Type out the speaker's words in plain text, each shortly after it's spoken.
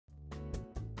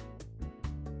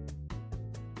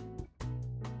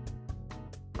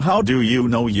How do you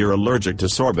know you're allergic to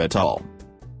sorbitol?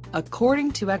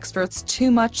 According to experts,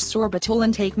 too much sorbitol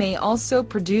intake may also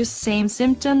produce same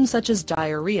symptoms such as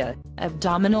diarrhea,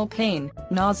 abdominal pain,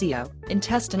 nausea,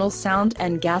 intestinal sound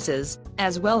and gases,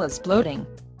 as well as bloating.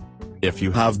 If you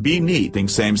have been eating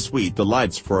same sweet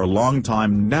delights for a long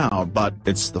time now but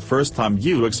it's the first time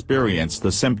you experience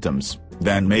the symptoms,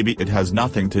 then maybe it has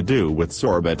nothing to do with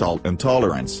sorbitol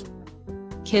intolerance.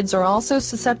 Kids are also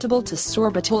susceptible to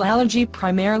sorbitol allergy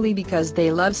primarily because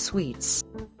they love sweets.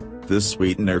 This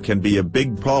sweetener can be a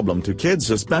big problem to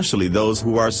kids, especially those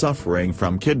who are suffering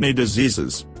from kidney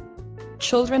diseases.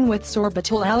 Children with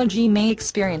sorbitol allergy may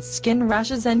experience skin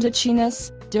rashes and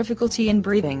itchiness, difficulty in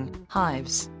breathing,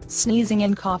 hives, sneezing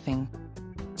and coughing.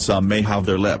 Some may have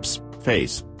their lips,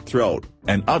 face, throat,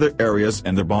 and other areas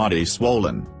in their body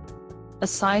swollen.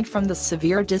 Aside from the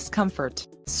severe discomfort,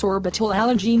 sorbitol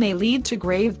allergy may lead to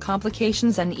grave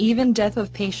complications and even death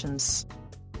of patients.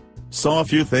 So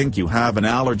if you think you have an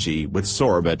allergy with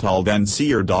sorbitol, then see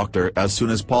your doctor as soon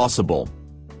as possible.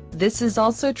 This is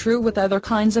also true with other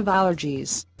kinds of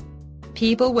allergies.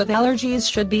 People with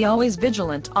allergies should be always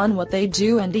vigilant on what they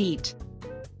do and eat.